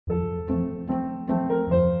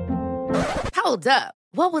Hold up.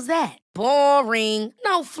 What was that? Boring.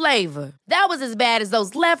 No flavor. That was as bad as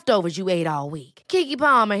those leftovers you ate all week. Keke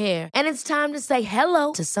Palmer here, and it's time to say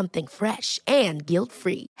hello to something fresh and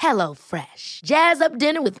guilt-free. Hello Fresh. Jazz up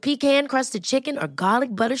dinner with pecan-crusted chicken or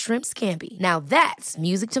garlic butter shrimp scampi. Now that's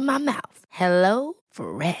music to my mouth. Hello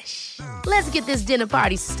Fresh. Let's get this dinner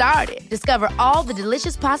party started. Discover all the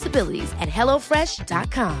delicious possibilities at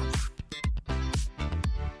hellofresh.com.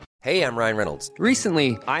 Hey, I'm Ryan Reynolds.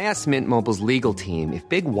 Recently, I asked Mint Mobile's legal team if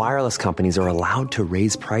big wireless companies are allowed to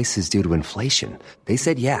raise prices due to inflation. They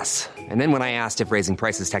said yes. And then when I asked if raising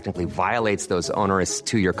prices technically violates those onerous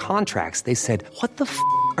two-year contracts, they said, "What the f***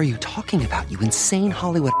 are you talking about, you insane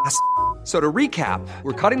Hollywood ass?" So to recap,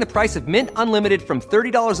 we're cutting the price of Mint Unlimited from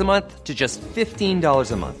 $30 a month to just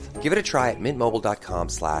 $15 a month. Give it a try at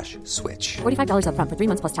mintmobile.com/switch. $45 up front for 3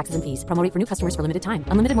 months plus taxes and fees. Promo rate for new customers for limited time.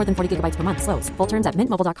 Unlimited more than 40 gigabytes per month. Slows full terms at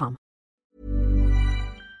mintmobile.com.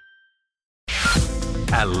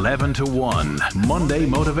 11 to 1 Monday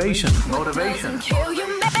Motivation.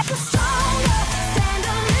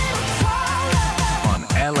 On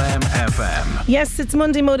LMFM. Yes, it's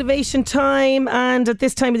Monday motivation time, and at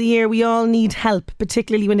this time of the year we all need help,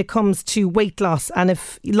 particularly when it comes to weight loss. And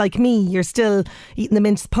if, like me, you're still eating the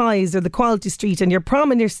mince pies or the Quality Street and you're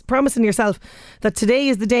promising yourself that today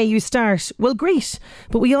is the day you start, well, great,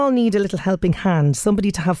 but we all need a little helping hand,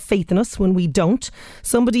 somebody to have faith in us when we don't,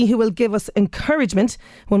 somebody who will give us encouragement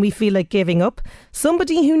when we feel like giving up,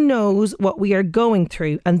 somebody who knows what we are going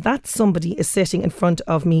through, and that somebody is sitting in front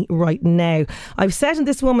of me right now. I've sat in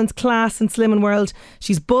this woman's class in Slimming World.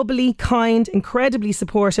 She's bubbly, kind, incredibly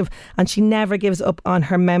supportive, and she never gives up on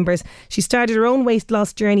her members. She started her own weight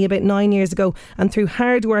loss journey about 9 years ago, and through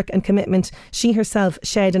hard work and commitment, she herself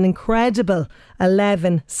shed an incredible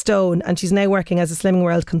 11 stone, and she's now working as a Slimming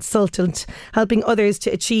World consultant, helping others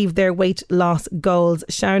to achieve their weight loss goals.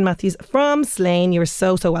 Sharon Matthews from Slane, you're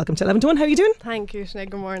so welcome to 11 to 1. How are you doing? Thank you, Sinead.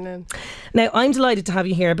 Good morning. Now, I'm delighted to have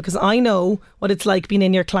you here because I know what it's like being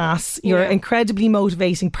in your class. You're an incredibly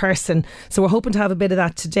motivating person, so we're hoping to have a bit of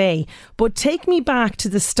that today. But take me back to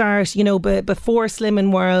the start, you know, before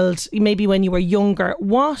Slimming World, maybe when you were younger.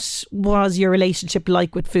 What was your relationship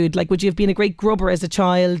like with food? Like, would you have been a great grubber as a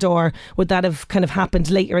child, or would that have kind of happened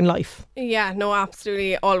later in life? Yeah, no,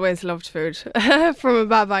 absolutely. Always loved food from a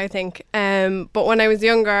baba, I think. But when I was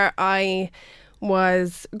younger, I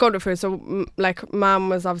was good with food. So like mum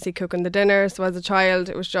was obviously cooking the dinner. So as a child,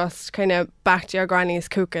 it was just kind of back to your granny's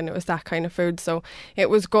cooking. It was that kind of food. So it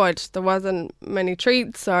was good. There wasn't many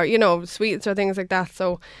treats or, you know, sweets or things like that.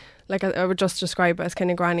 So like I would just describe it as kind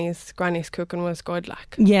of granny's cooking was good.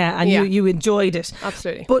 Like, yeah, and you enjoyed it.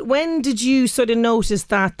 Absolutely. But when did you sort of notice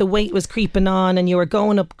that the weight was creeping on and you were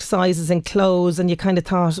going up sizes in clothes and you kind of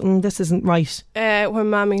thought, this isn't right? When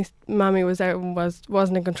Mammy was out and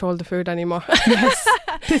wasn't in control of the food anymore. Yes,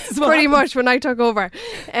 this is what pretty happened. much when I took over.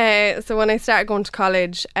 So when I started going to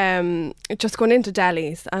college, just going into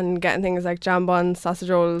delis and getting things like jam buns, sausage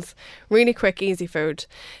rolls, really quick, easy food,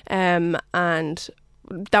 and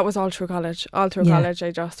that was all through college. College,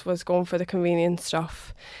 I just was going for the convenience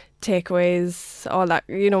stuff, takeaways, all that,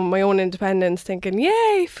 you know, my own independence, thinking,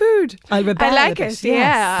 yay, food. I like it. Yes.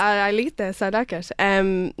 Yeah, I'll eat this. I like it.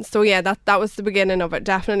 So yeah, that was the beginning of it,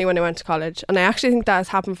 definitely when I went to college. And I actually think that has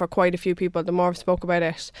happened for quite a few people. The more I've spoke about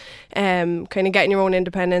it, kind of getting your own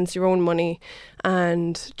independence, your own money,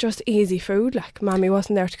 and just easy food. Like, Mammy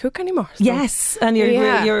wasn't there to cook anymore. So. Yes, and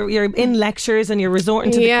you're in lectures and you're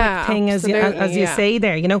resorting to the quick thing, as you say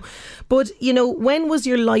there, you know. But, you know, when was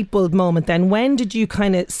your light bulb moment then? When did you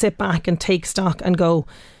kind of sit back and take stock and go,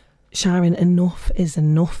 Sharon, enough is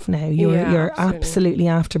enough now. You're absolutely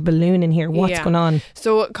after ballooning here. What's going on?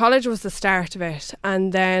 So college was the start of it,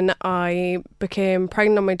 and then I became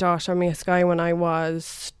pregnant with my daughter, Mia Skye, when I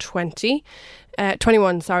was 21,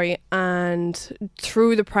 and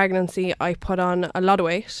through the pregnancy I put on a lot of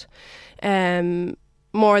weight,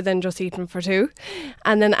 more than just eating for two.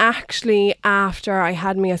 And then actually after I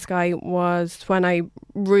had Mia Skye was when I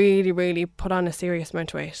really, really put on a serious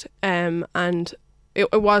amount of weight, and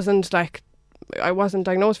it wasn't like I wasn't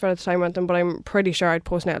diagnosed for it at the time with them, but I'm pretty sure I'd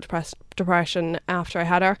postnatal depression after I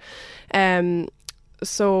had her.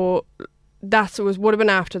 So that would have been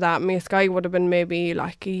after that. Mia Skye would have been maybe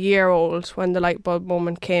like a year old when the light bulb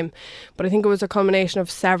moment came. But I think it was a combination of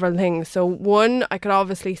several things. So one, I could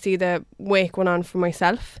obviously see the weight going on for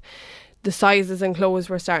myself. The sizes in clothes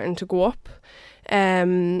were starting to go up.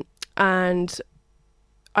 And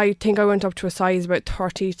I think I went up to a size about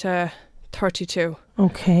 30 to 32.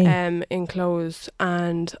 Okay. In clothes,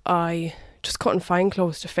 and I just couldn't find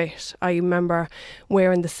clothes to fit. I remember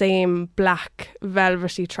wearing the same black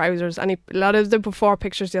velvety trousers, and a lot of the before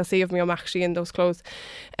pictures you'll see of me, I'm actually in those clothes,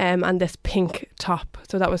 and this pink top.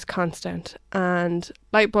 So that was constant. And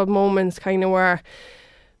light bulb moments kind of were,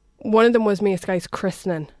 one of them was me and Sky's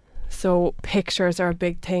christening. So pictures are a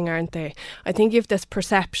big thing, aren't they? I think you have this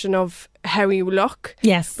perception of how you look.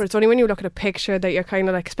 Yes. But it's only when you look at a picture that you're kind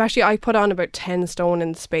of like, especially I put on about 10 stone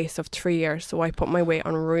in the space of 3 years. So I put my weight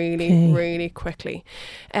on really quickly.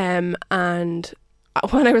 And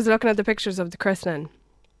when I was looking at the pictures of the christening,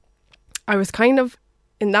 I was kind of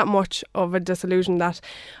in that much of a disillusion that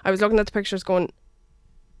I was looking at the pictures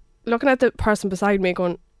looking at the person beside me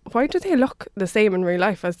going, why do they look the same in real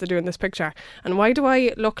life as they do in this picture? And why do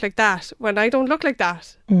I look like that when I don't look like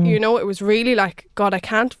that? You know, it was really like, God, I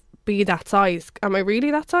can't be that size. Am I really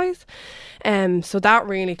that size? So that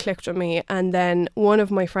really clicked with me. And then one of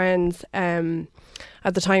my friends, at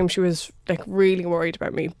the time, she was like really worried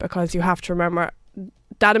about me, because you have to remember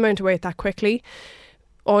that amount of weight that quickly,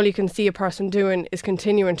 all you can see a person doing is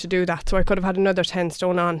continuing to do that. So I could have had another 10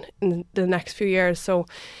 stone on in the next few years. So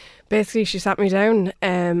basically, she sat me down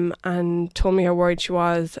and told me how worried she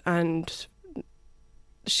was, and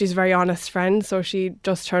she's a very honest friend, so she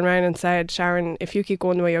just turned around and said, Sharon, if you keep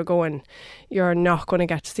going the way you're going, you're not going to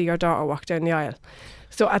get to see your daughter walk down the aisle.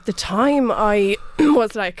 So at the time, I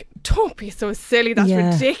was like, don't be so silly, that's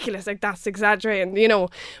ridiculous, like that's exaggerating, you know.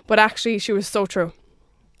 But actually, she was so true.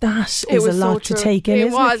 That is a lot to take in, isn't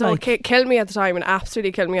it? It was, it killed me at the time, and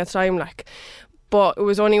absolutely killed me at the time, like. But it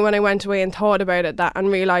was only when I went away and thought about it that,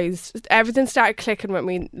 and realised everything started clicking with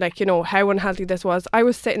me, like, you know, how unhealthy this was. I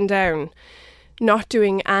was sitting down, not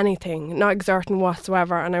doing anything, not exerting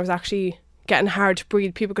whatsoever, and I was actually getting hard to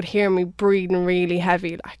breathe. People could hear me breathing really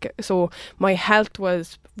heavy, like, so my health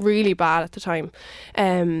was really bad at the time.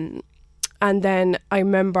 And then I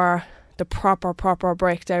remember the proper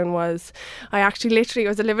breakdown was, I actually literally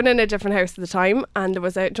was living in a different house at the time, and there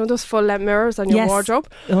was those full length mirrors on your wardrobe.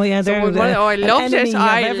 Oh yeah, I loved it.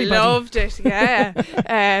 I loved it. Yeah.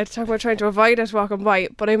 We're trying to avoid it walking by,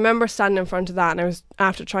 but I remember standing in front of that, and I was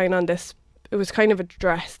after trying on this. It was kind of a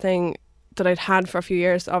dress thing that I'd had for a few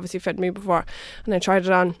years. Obviously fitted me before, and I tried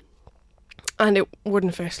it on, and it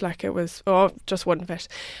wouldn't fit. Like it was, just wouldn't fit.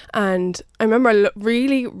 And I remember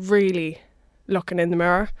really looking in the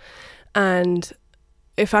mirror. And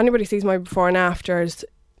if anybody sees my before and afters,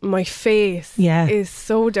 my face is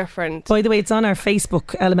so different. By the way, it's on our Facebook,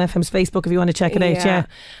 LMFM's Facebook, if you want to check it out. Yeah.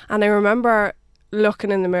 And I remember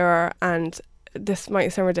looking in the mirror, and this might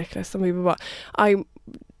sound ridiculous to some people, but I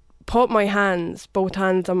put my both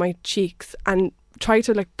hands on my cheeks, and try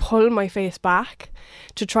to like pull my face back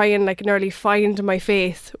to try and like nearly find my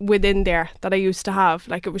face within there that I used to have.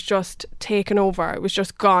 Like it was just taken over, it was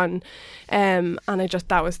just gone, and I just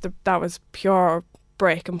that was pure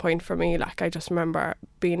breaking point for me. Like I just remember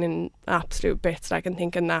being in absolute bits, like, and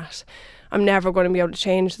thinking that I'm never going to be able to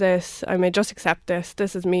change this. I may just accept this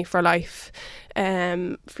is me for life.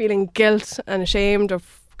 Feeling guilt and ashamed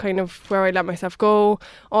of kind of where I let myself go,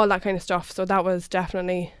 all that kind of stuff. So that was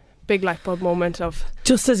definitely big light bulb moment of,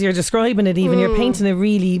 just as you're describing it, even you're painting a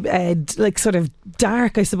really like sort of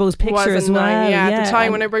dark, I suppose, picture as well. At the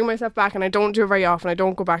time, when I bring myself back, and I don't do it very often, I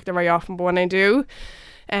don't go back there very often, but when I do,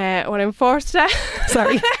 when I'm forced to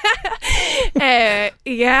sorry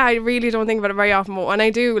I really don't think about it very often, but when I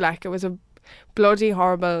do, like, it was a bloody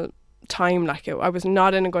horrible time. Like I was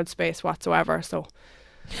not in a good space whatsoever. So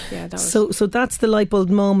yeah, that was so that's the light bulb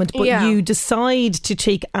moment. But you decide to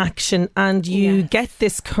take action, and you get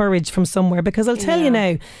this courage from somewhere, because I'll tell you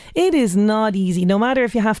now, it is not easy. No matter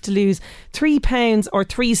if you have to lose 3 pounds or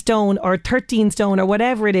 3 stone or 13 stone or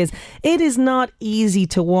whatever it is not easy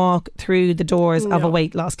to walk through the doors of a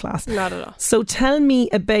weight loss class. Not at all. So tell me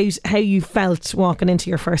about how you felt walking into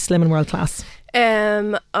your first Slimming World class.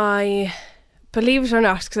 I believe it or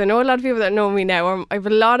not, because I know a lot of people that know me now, I have a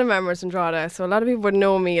lot of members in Drogheda, so a lot of people would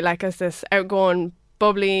know me like as this outgoing,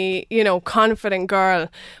 bubbly, you know, confident girl.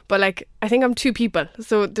 But like, I think I'm two people.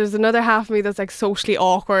 So there's another half of me that's like socially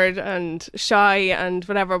awkward and shy and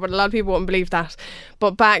whatever, but a lot of people wouldn't believe that.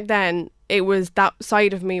 But back then, it was, that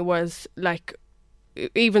side of me was like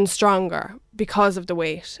even stronger because of the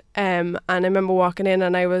weight. And I remember walking in,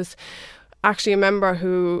 and I was actually a member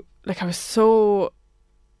who, like, I was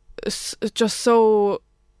just so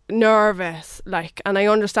nervous, like, and I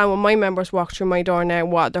understand when my members walk through my door now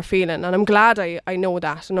what they're feeling, and I'm glad I know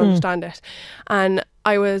that and understand it. And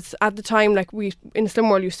I was at the time, like, we in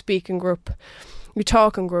Slimming World, you speak in group, you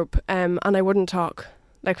talk in group, and I wouldn't talk.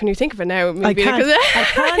 Like when you think of it now, I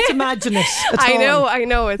can't imagine it at all. I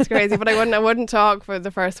know, it's crazy, but I wouldn't talk for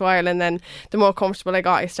the first while, and then the more comfortable I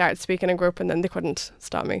got, I started speaking in group, and then they couldn't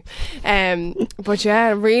stop me. But yeah,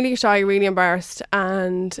 really shy, really embarrassed,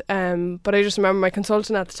 and but I just remember my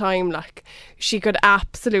consultant at the time, like she could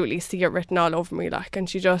absolutely see it written all over me, like, and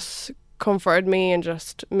she just comforted me and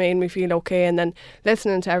just made me feel okay. And then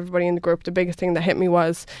listening to everybody in the group, the biggest thing that hit me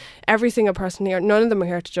was every single person here, none of them are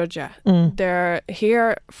here to judge you. They're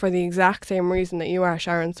here for the exact same reason that you are,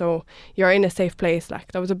 Sharon, so you're in a safe place.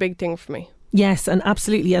 Like, that was a big thing for me. Yes, and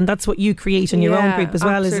absolutely, and that's what you create in your own group as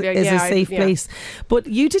well, is a safe place. But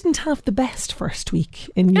you didn't have the best first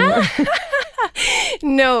week in your...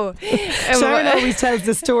 No. Sharon always tells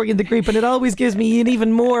the story in the group, and it always gives me an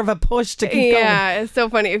even more of a push to keep going. Yeah, it's so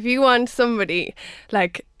funny. If you want somebody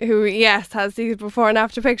like who, yes, has these before and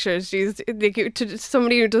after pictures, to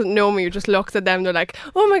somebody who doesn't know me, who just looks at them, they're like,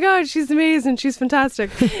 oh my God, she's amazing, she's fantastic.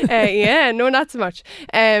 Yeah, no, not so much.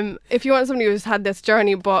 If you want somebody who's had this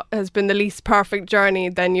journey but has been the least perfect journey,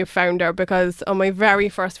 then you've found her, because on my very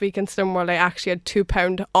first week in Slimworld, I actually had 2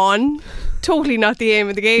 pound on. Totally not the aim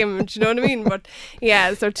of the game, do you know what I mean? But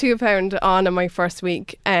yeah, so 2 pound on my first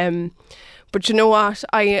week. But you know what?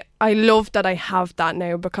 I love that I have that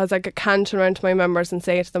now, because I can turn around to my members and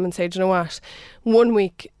say to them, do you know what? 1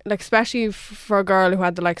 week, like especially for a girl who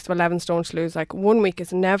had the likes of 11 stone to lose, like 1 week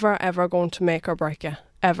is never ever going to make or break you.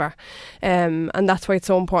 Ever. And that's why it's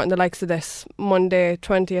so important, the likes of this Monday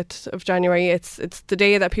 20th of January, it's the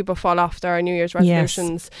day that people fall off their New Year's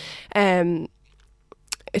resolutions. Yes.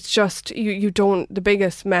 It's just you don't, the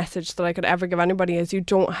biggest message that I could ever give anybody is you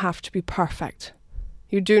don't have to be perfect.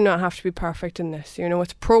 You do not have to be perfect in this. You know,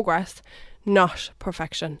 it's progress, not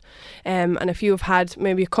perfection. And if you've had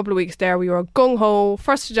maybe a couple of weeks there where you were gung-ho,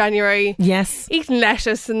 1st of January, yes, eating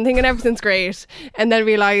lettuce and thinking everything's great, and then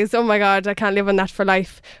realise, oh my God, I can't live on that for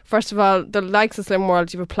life. First of all, the likes of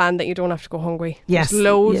Slimworld, you have a plan that you don't have to go hungry. Yes. There's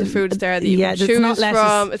loads of foods there that you can choose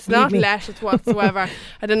from. It's not lettuce whatsoever. I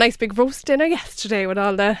had a nice big roast dinner yesterday with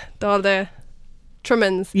all the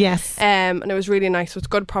trimmings. Yes. And it was really nice. So it's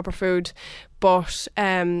good, proper food. But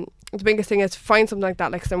the biggest thing is to find something like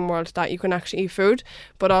that, like Slimworld, that you can actually eat food,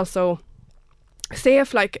 but also say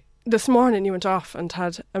if like this morning you went off and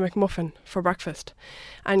had a McMuffin for breakfast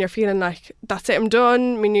and you're feeling like, that's it, I'm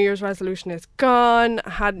done, my New Year's resolution is gone,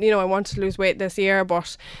 I wanted to lose weight this year,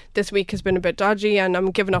 but this week has been a bit dodgy and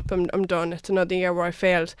I'm giving up, I'm done, it's another year where I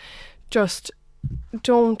failed. Just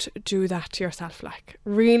don't do that to yourself. Like,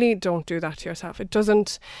 really don't do that to yourself. It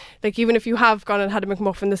doesn't, like, even if you have gone and had a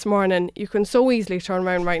McMuffin this morning, you can so easily turn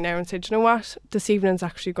around right now and say, do you know what, this evening's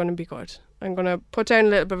actually going to be good. I'm going to put down a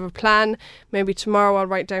little bit of a plan. Maybe tomorrow I'll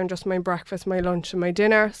write down just my breakfast, my lunch and my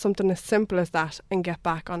dinner, something as simple as that, and get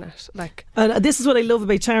back on it. Like, this is what I love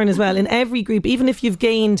about Sharon as well. In every group, even if you've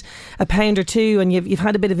gained a pound or two and you've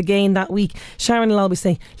had a bit of a gain that week, Sharon will always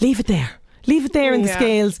say, leave it there in the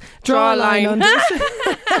scales, draw a line under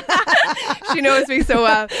it. She knows me so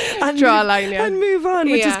well. And draw a line, and move on,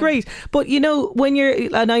 which is great. But you know, when you're,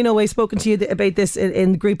 and I know I've spoken to you about this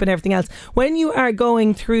in the group and everything else, when you are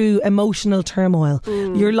going through emotional turmoil,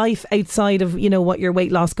 your life outside of, you know, what your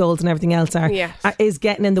weight loss goals and everything else are is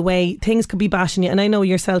getting in the way. Things could be bashing you, and I know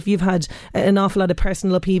yourself, you've had an awful lot of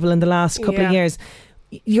personal upheaval in the last couple of years.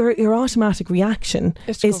 Your automatic reaction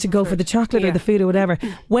is to go for the chocolate or the food or whatever.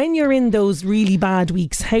 When you're in those really bad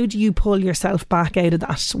weeks, how do you pull yourself back out of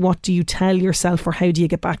that? What do you tell yourself, or how do you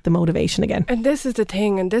get back the motivation again? And this is the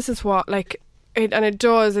thing, and this is what, like, it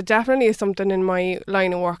definitely is something in my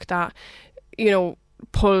line of work that, you know,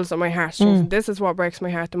 pulls on my heartstrings. This is what breaks my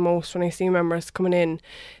heart the most when I see members coming in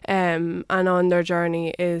and on their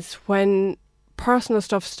journey, is when personal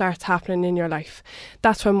stuff starts happening in your life.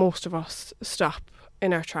 That's when most of us stop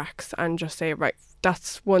in our tracks and just say, right,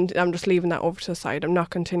 that's one, I'm just leaving that over to the side, I'm not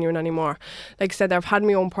continuing anymore. Like I said, I've had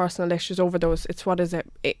my own personal issues over those, it's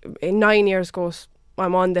 9 years ago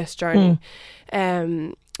I'm on this journey.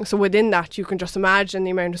 So within that, you can just imagine the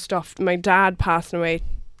amount of stuff. My dad passing away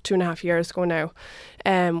 2.5 years ago now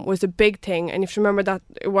was a big thing, and you have to remember that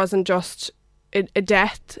it wasn't just a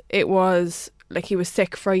death, it was like he was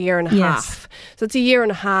sick for a year and a half. So it's a year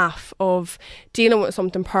and a half of dealing with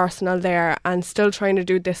something personal there and still trying to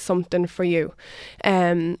do this something for you.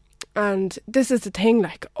 And this is the thing,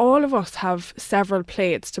 like, all of us have several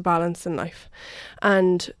plates to balance in life.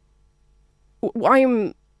 And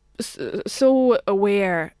I'm so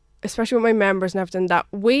aware, especially with my members and everything, that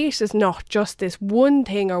weight is not just this one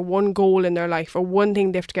thing or one goal in their life or one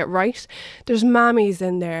thing they have to get right. There's mammies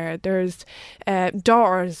in there, there's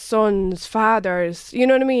daughters, sons, fathers, you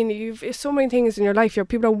know what I mean? You've so many things in your life. Your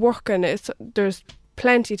people are working, there's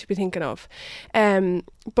plenty to be thinking of.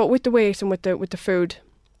 But with the weight and with the food,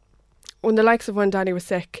 when the likes of when Daddy was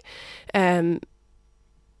sick,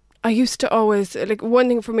 I used to always, like, one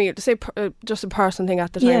thing for me, to say just a personal thing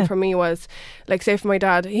at the time for me was, like, say for my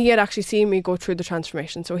dad, he had actually seen me go through the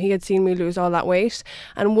transformation, so he had seen me lose all that weight,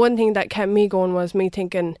 and one thing that kept me going was me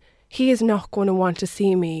thinking, he is not going to want to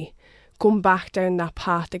see me going back down that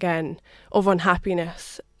path again of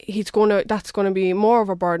unhappiness. That's going to be more of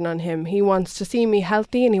a burden on him. He wants to see me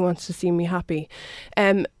healthy and he wants to see me happy.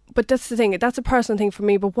 But that's the thing, that's a personal thing for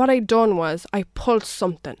me. But what I'd done was I pulled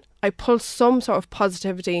something. I pulled some sort of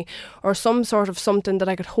positivity or some sort of something that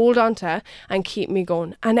I could hold on to and keep me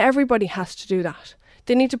going. And everybody has to do that.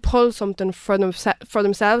 They need to pull something for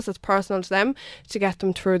themselves that's personal to them to get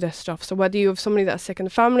them through this stuff. So whether you have somebody that's sick in the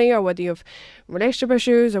family, or whether you have relationship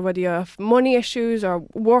issues, or whether you have money issues or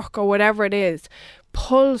work or whatever it is,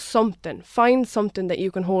 pull something. Find something that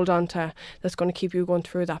you can hold on to that's going to keep you going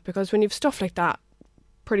through that. Because when you have stuff like that,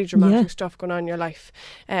 pretty dramatic stuff going on in your life,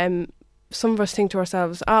 some of us think to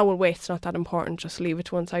ourselves, well, wait, it's not that important, just leave it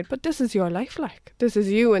to one side. But this is your life, like. This is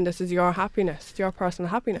you, and this is your happiness, your personal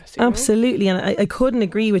happiness. Absolutely, and I couldn't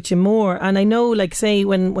agree with you more. And I know, like, say,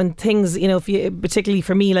 when things, you know, if you, particularly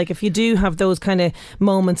for me, like, if you do have those kind of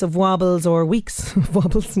moments of wobbles or weeks,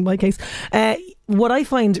 wobbles in my case, what I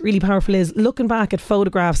find really powerful is looking back at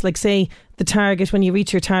photographs, like, say, the target, when you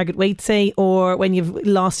reach your target weight, say, or when you've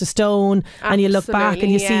lost a stone, and you look back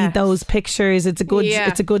and you see those pictures, it's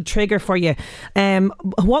a good trigger for you.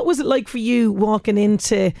 What was it like for you walking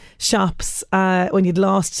into shops when you'd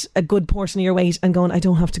lost a good portion of your weight and going, I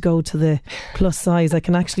don't have to go to the plus size, I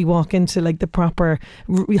can actually walk into, like, the proper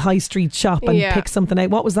high street shop and pick something out?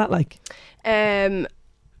 What was that like?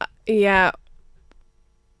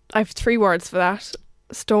 I have 3 words for that.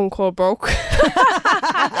 Stone cold broke.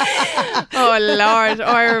 Oh Lord!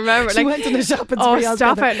 I remember. She went to the shop and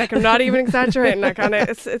stop it! Like, I'm not even exaggerating. Like, and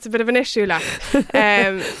it's a bit of an issue. Like,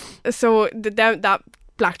 so that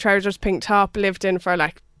black trousers, pink top, lived in for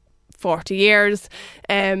like 40 years.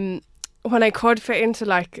 When I could fit into,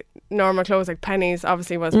 like, normal clothes, like Penneys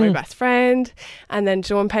obviously was my best friend, and then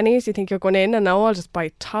Joe and Penneys, you think you're going in and now I'll just buy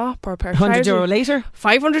a top or a pair of trousers. €100 later,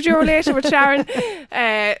 €500 later with Sharon.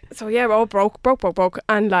 So yeah, we're all broke,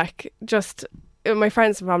 and, like, just my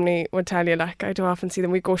friends and family would tell you, like, I do often see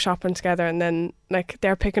them, we go shopping together, and then, like,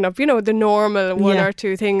 they're picking up, you know, the normal one or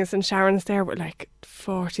two things, and Sharon's there with, like,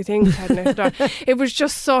 40 things heading out the door. It was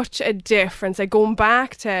just such a difference. Like, going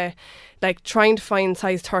back to, like, trying to find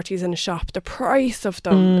size 30s in a shop, the price of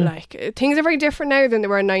them, like, things are very different now than they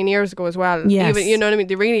were 9 years ago as well. Yes. Even, you know what I mean?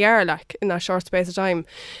 They really are, like, in that short space of time.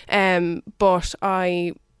 But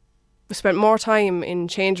I spent more time in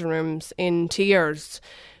changing rooms, in tears,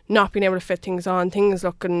 not being able to fit things on, things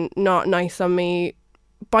looking not nice on me,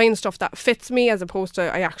 buying stuff that fits me as opposed to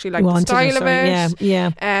I actually like the style of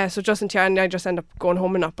it. So just in the end, I just end up going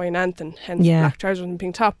home and not buying anything, hence black trousers and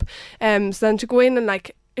pink top. So then to go in and,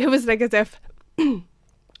 like, it was like as if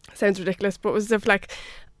sounds ridiculous, but it was as if, like,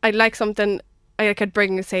 I'd like something, I could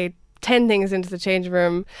bring, say, 10 things into the changing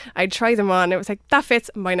room, I'd try them on, it was like, that fits,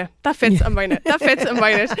 I'm buying it, that fits, I'm buying it, that fits, I'm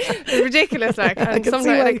buying it. It's ridiculous, like, and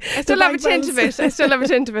sometimes, like, I still have a tint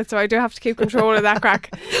of it, so I do have to keep control of that crack.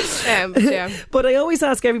 But I always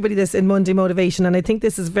ask everybody this in Monday Motivation, and I think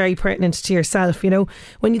this is very pertinent to yourself, you know,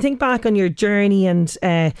 when you think back on your journey and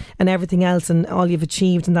everything else and all you've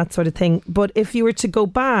achieved and that sort of thing, but if you were to go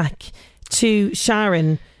back to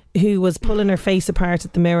Sharon, who was pulling her face apart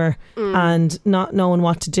at the mirror and not knowing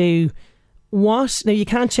what to do, now you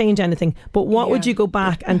can't change anything, but what would you go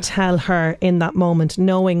back and tell her in that moment,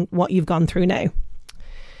 knowing what you've gone through now?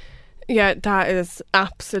 Yeah, that is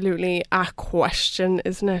absolutely a question,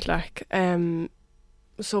 isn't it? Like,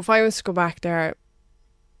 so if I was to go back there,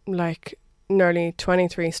 like, nearly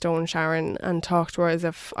 23 stone Sharon, and talk to her as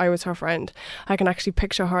if I was her friend, I can actually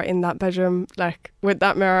picture her in that bedroom, like, with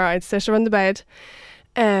that mirror. I'd sit her on the bed,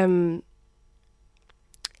 and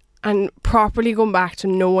properly going back to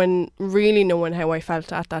really knowing how I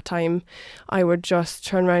felt at that time. I would just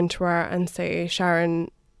turn around to her and say,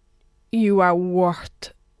 Sharon, you are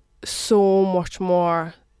worth so much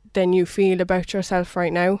more than you feel about yourself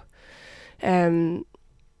right now.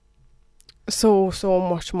 So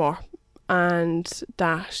much more, and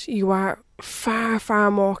that you are far,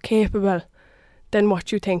 far more capable than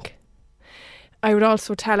what you think. I would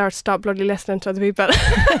also tell her, stop bloody listening to other people.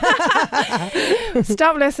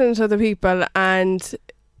 Stop listening to other people, and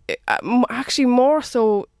actually more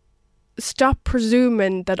so, stop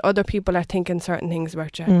presuming that other people are thinking certain things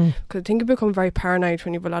about you, because I think you become very paranoid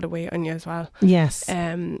when you have a lot of weight on you as well. Yes.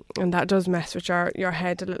 And that does mess with your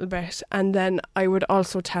head a little bit. And then I would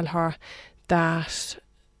also tell her that,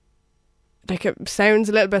 like, it sounds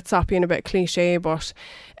a little bit soppy and a bit cliche, but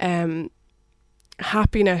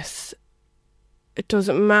happiness, it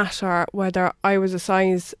doesn't matter whether I was a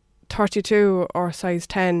size 32 or a size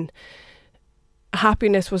 10.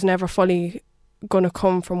 Happiness was never fully going to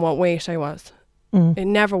come from what weight I was. It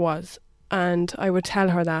never was. And I would tell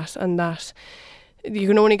her that, and that you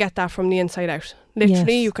can only get that from the inside out.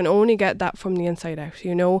 Literally, you can only get that from the inside out,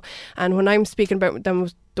 you know. And when I'm speaking about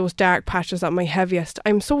those dark patches at my heaviest,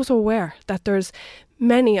 I'm so aware that there's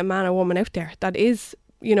many a man or woman out there that is,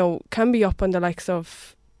 you know, can be up on the likes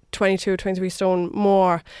of 22, 23 stone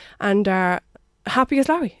more, and are happy as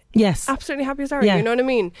Larry. Yes. Absolutely happy as Larry, you know what I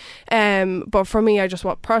mean? But for me, I just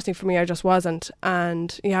wasn't.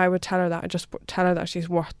 And yeah, I would tell her that. I just tell her that she's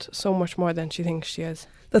worth so much more than she thinks she is.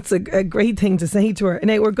 That's a great thing to say to her.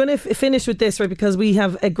 Now, we're going to finish with this, right, because we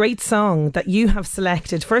have a great song that you have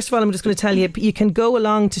selected. First of all, I'm just going to tell you, you can go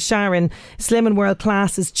along to Sharon Slim and World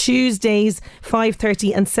classes Tuesdays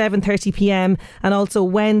 5:30 and 7:30 p.m, and also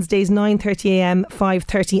Wednesdays 9:30 a.m,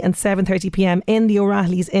 5:30 and 7:30 p.m. in the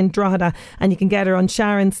O'Reillys in Drogheda. And you can get her on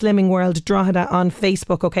Sharon Slimming World Drogheda on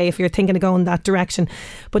Facebook, okay, if you're thinking of going that direction.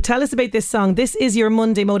 But tell us about this song. This is your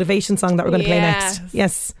Monday motivation song that we're going to play next.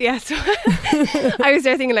 Yes. I was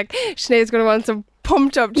there thinking, like, Sinead's going to want some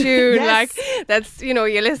pumped up tune, like, that's, you know,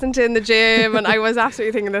 you listen to in the gym. And I was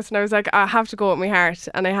absolutely thinking this, and I was like, I have to go with my heart,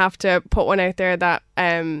 and I have to put one out there that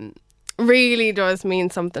really does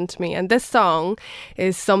mean something to me. And this song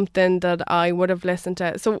is something that I would have listened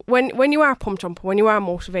to. So when you are pumped up, when you are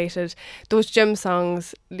motivated, those gym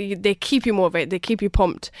songs, they keep you motivated, they keep you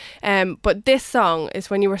pumped. But this song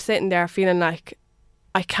is when you were sitting there feeling like,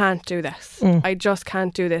 I can't do this. I just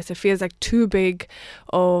can't do this. It feels like too big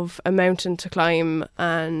of a mountain to climb.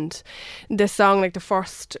 And this song, like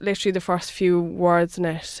literally the first few words in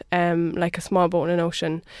it, like a small boat in an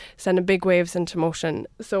ocean, sending big waves into motion.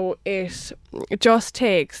 So it just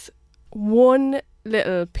takes one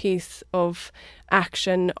little piece of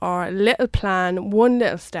action or a little plan, one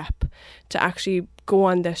little step to actually go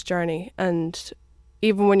on this journey. And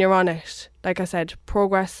even when you're on it, like I said,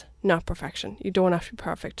 progress, not perfection. You don't have to be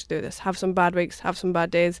perfect to do this. Have some bad weeks, have some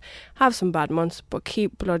bad days, have some bad months, but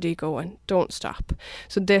keep bloody going. Don't stop.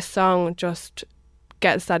 So this song just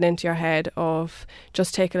gets that into your head of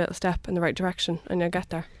just take a little step in the right direction and you'll get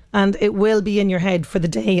there. And it will be in your head for the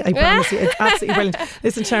day, I promise you. It's absolutely brilliant.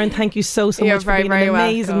 Listen, Sharon, thank you so much for being an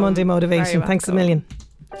amazing Monday motivation. Thanks a million.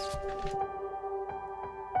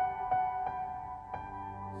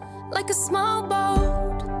 Like a small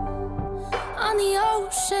boat on the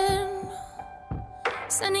ocean,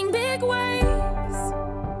 sending big waves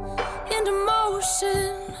into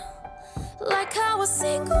motion. Like how a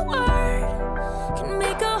single word can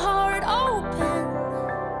make a heart open.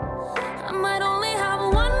 I might only have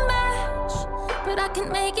one match, but I can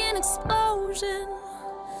make an explosion.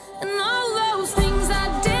 And all those things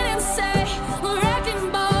I didn't say were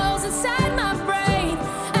wrecking balls inside my brain.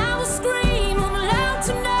 I will scream loud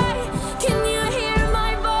tonight. Can you hear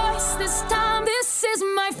my voice this time? This is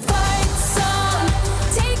my fight song.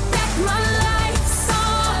 Take back my life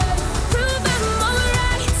song. Prove I'm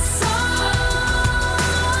alright song.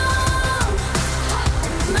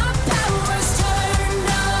 My power's turned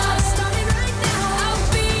on. Starting right now. I'll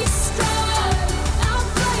be strong. I'll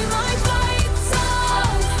play my fight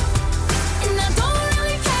song. And I don't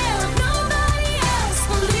really care if nobody else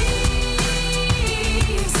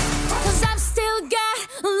believes, 'cause I've still got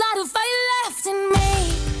a lot of fight left in me.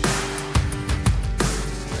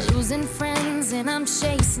 Losing friends and I'm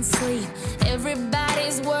chasing sleep.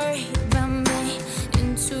 Everybody's worried about me.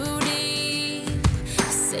 In too deep.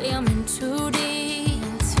 Say I'm in too deep.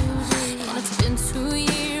 And it's been 2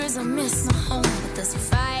 years, I miss my home, but there's a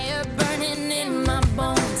fire burning in my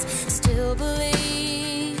bones. Still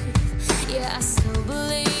believe, yeah, I still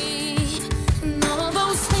believe. And all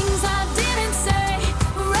those things I didn't say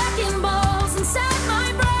were wrecking balls inside my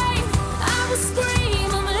brain. I will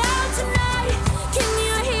scream loud tonight. Can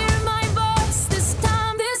you hear my voice this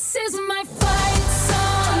time? This is my fight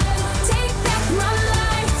song. Take back my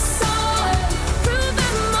life song. Prove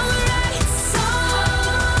I'm alright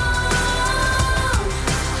song.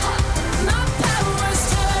 My power's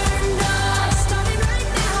turned on.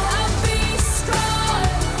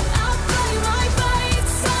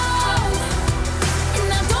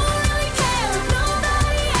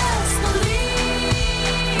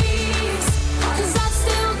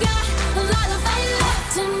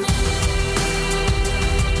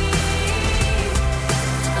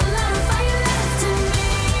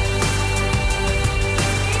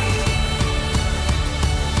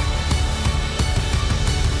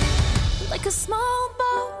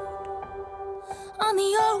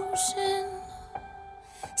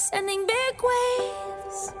 sending big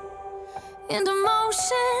waves into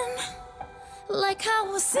motion. Like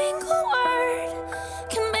how a single word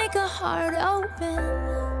can make a heart open.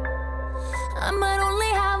 I might only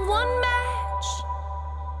have one match,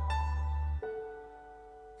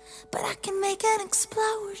 but I can make an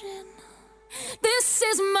explosion. This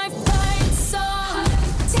is my fight song.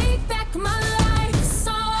 Take back my life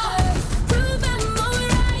song. Prove I'm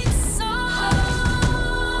alright song.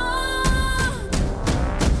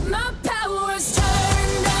 My power's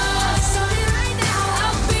turned on. Starting right now.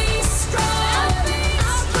 I'll be strong.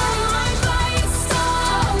 I'll play my fight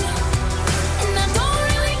song. And I don't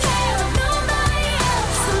really care if nobody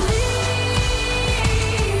else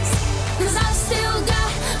believes. 'Cause I've still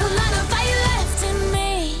got a lot of fight left in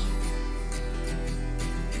me.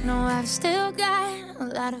 No, I've still got a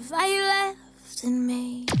lot of fight left in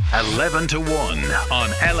me. 11 to 1 on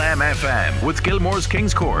LMFM with Gilmore's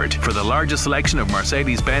Kings Court for the largest selection of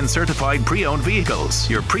Mercedes-Benz certified pre-owned vehicles.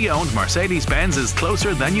 Your pre-owned Mercedes-Benz is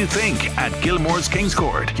closer than you think at Gilmore's Kings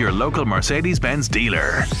Court, your local Mercedes-Benz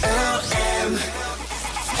dealer.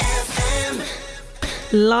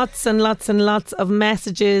 Lots and lots and lots of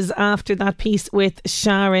messages after that piece with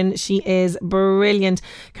Sharon. She is brilliant.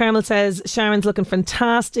 Carmel says, Sharon's looking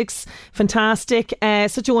fantastic.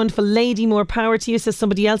 Such a wonderful lady. More power to you, says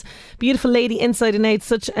somebody else. Beautiful lady inside and out.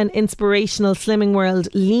 Such an inspirational Slimming World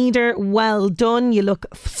leader. Well done. You look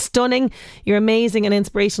stunning. You're amazing and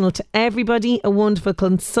inspirational to everybody. A wonderful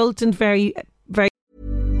consultant. Very, very.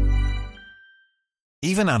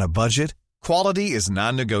 Even on a budget, quality is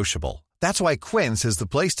non-negotiable. That's why Quince is the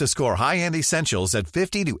place to score high-end essentials at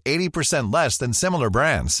 50 to 80% less than similar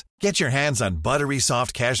brands. Get your hands on buttery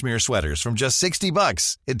soft cashmere sweaters from just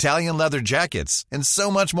 $60, Italian leather jackets, and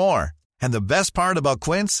so much more. And the best part about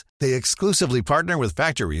Quince, they exclusively partner with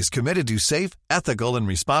factories committed to safe, ethical, and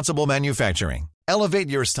responsible manufacturing. Elevate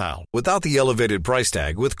your style without the elevated price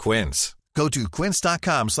tag with Quince. Go to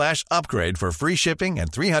quince.com/upgrade for free shipping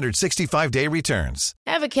and 365-day returns.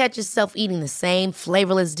 Ever catch yourself eating the same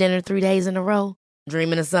flavorless dinner 3 days in a row?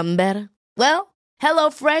 Dreaming of something better? Well,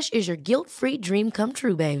 HelloFresh is your guilt-free dream come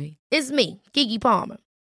true, baby. It's me, Keke Palmer.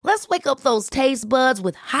 Let's wake up those taste buds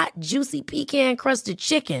with hot, juicy pecan-crusted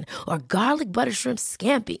chicken or garlic butter shrimp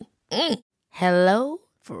scampi. Hello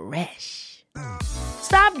Fresh.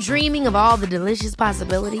 Stop dreaming of all the delicious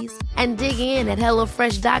possibilities and dig in at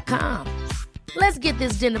HelloFresh.com. Let's get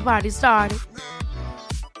this dinner party started.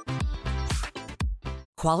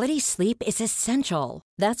 Quality sleep is essential.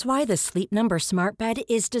 That's why the Sleep Number Smart Bed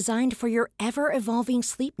is designed for your ever-evolving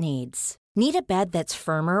sleep needs. Need a bed that's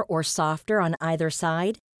firmer or softer on either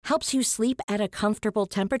side? Helps you sleep at a comfortable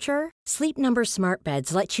temperature? Sleep Number Smart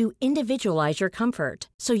Beds let you individualize your comfort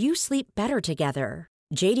so you sleep better together.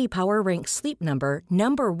 J.D. Power ranks Sleep Number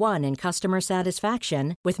 #1 in customer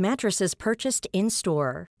satisfaction with mattresses purchased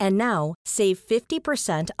in-store. And now, save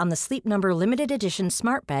 50% on the Sleep Number Limited Edition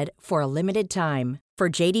Smart Bed for a limited time. For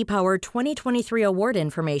J.D. Power 2023 award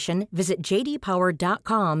information, visit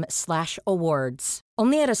jdpower.com/awards.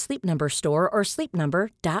 Only at a Sleep Number store or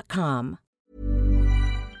sleepnumber.com.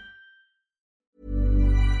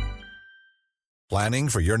 Planning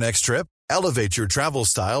for your next trip? Elevate your travel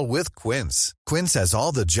style with Quince. Quince has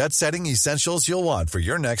all the jet-setting essentials you'll want for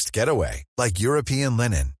your next getaway, like European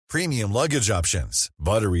linen, premium luggage options,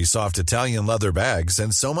 buttery soft Italian leather bags,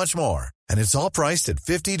 and so much more. And it's all priced at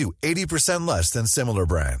 50 to 80% less than similar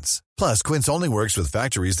brands. Plus, Quince only works with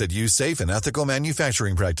factories that use safe and ethical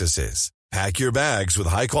manufacturing practices. Pack your bags with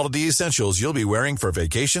high-quality essentials you'll be wearing for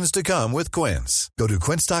vacations to come with Quince. Go to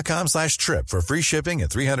quince.com/trip for free shipping and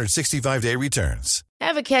 365-day returns.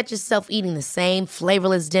 Ever catch yourself eating the same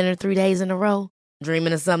flavorless dinner 3 days in a row?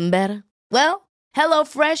 Dreaming of something better? Well,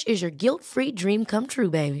 HelloFresh is your guilt-free dream come true,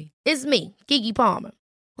 baby. It's me, Keke Palmer.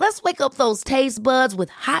 Let's wake up those taste buds with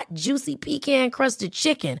hot, juicy pecan-crusted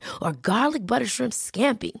chicken or garlic butter shrimp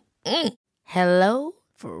scampi. Hello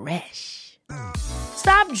Fresh.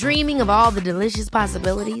 Stop dreaming of all the delicious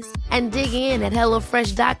possibilities and dig in at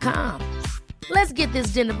HelloFresh.com. Let's get this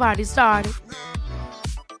dinner party started.